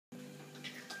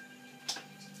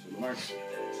Mark.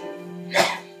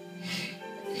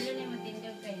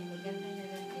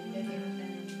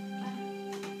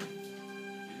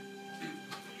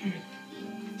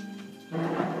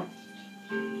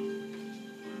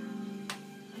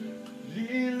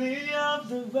 Lily of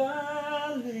the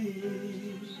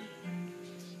valley,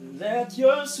 let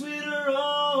your sweet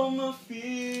aroma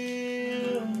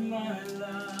fill my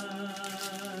life.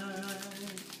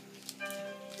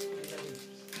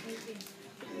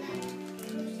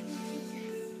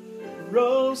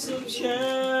 Rose of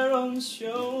Sharon,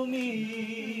 show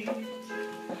me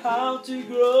how to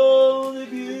grow the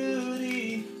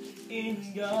beauty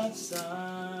in God's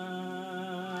sight.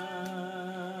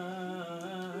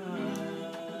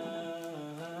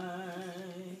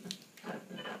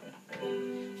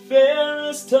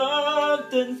 Fairest of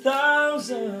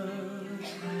 10,000,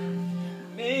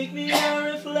 make me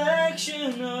a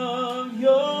reflection of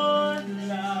your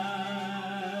light,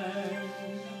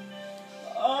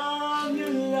 of your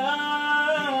light.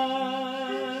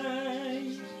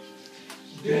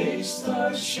 Day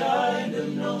star shine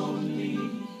down on me,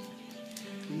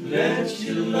 let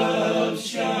your love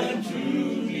shine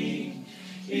through me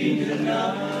in the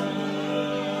night.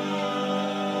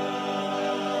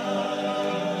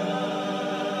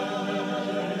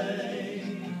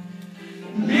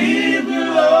 Lead me,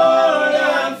 Lord,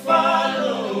 I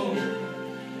follow.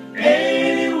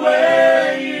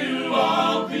 Anywhere you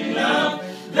open up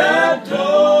the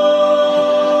door.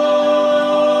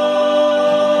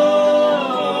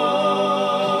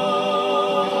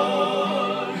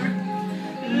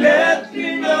 Let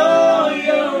me know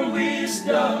your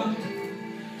wisdom.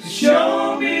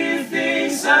 Show me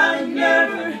things I've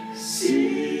never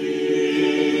seen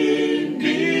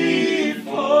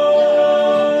before.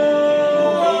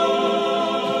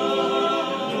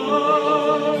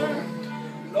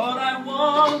 Lord, I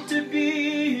want to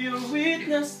be your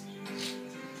witness.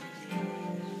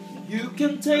 You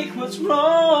can take what's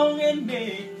wrong and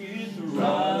make it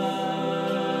right.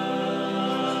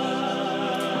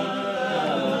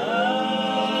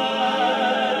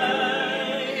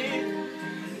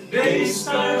 Day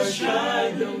star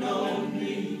shine down on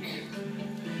me,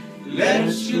 let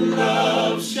your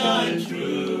love shine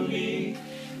through me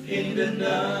in the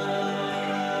night.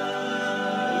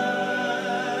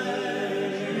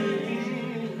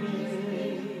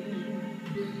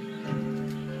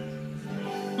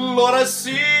 Lord, I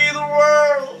see the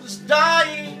world is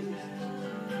dying,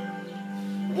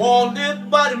 wanted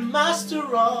by the master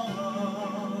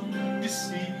of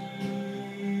deceit.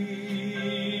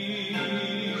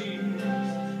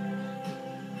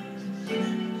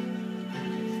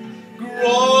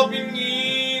 Groping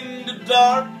in the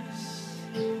darkness,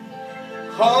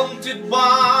 haunted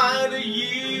by the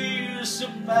years of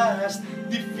past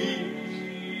defeat.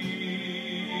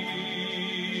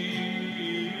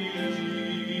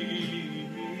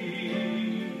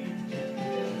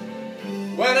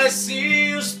 When I see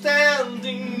you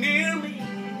standing near me,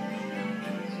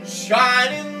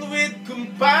 shining with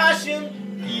compassion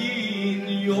in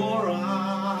your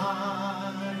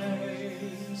eyes,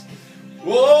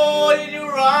 oh, in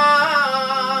your eyes,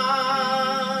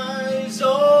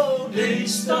 oh, day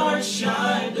star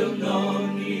shine down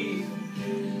on me,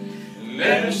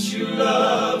 let your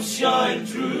love shine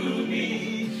through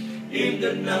me in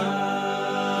the night.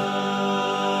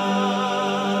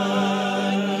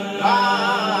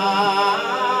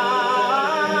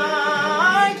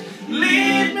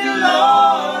 Lead me,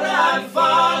 Lord, I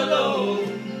follow.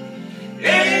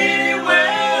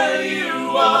 Anywhere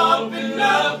you open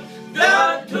up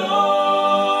the door.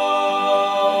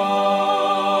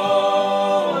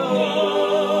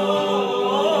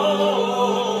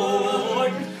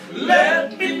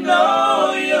 Let me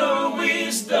know your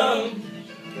wisdom.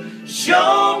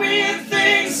 Show me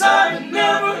things I've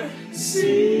never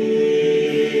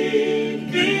seen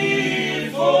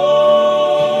before.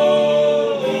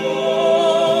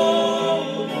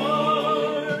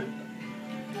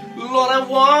 Lord, I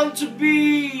want to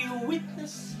be a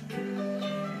witness.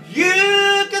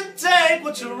 You can take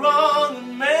what's wrong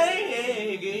and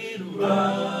make it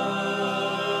right.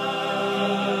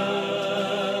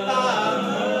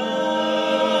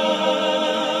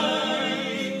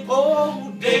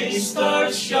 Oh, day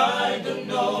star shine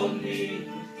down on me,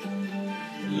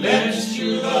 let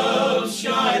your love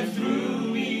shine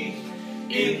through me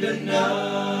in the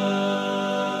night.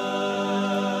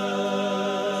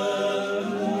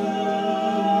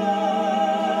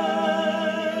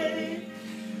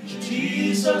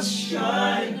 Jesus,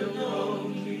 shine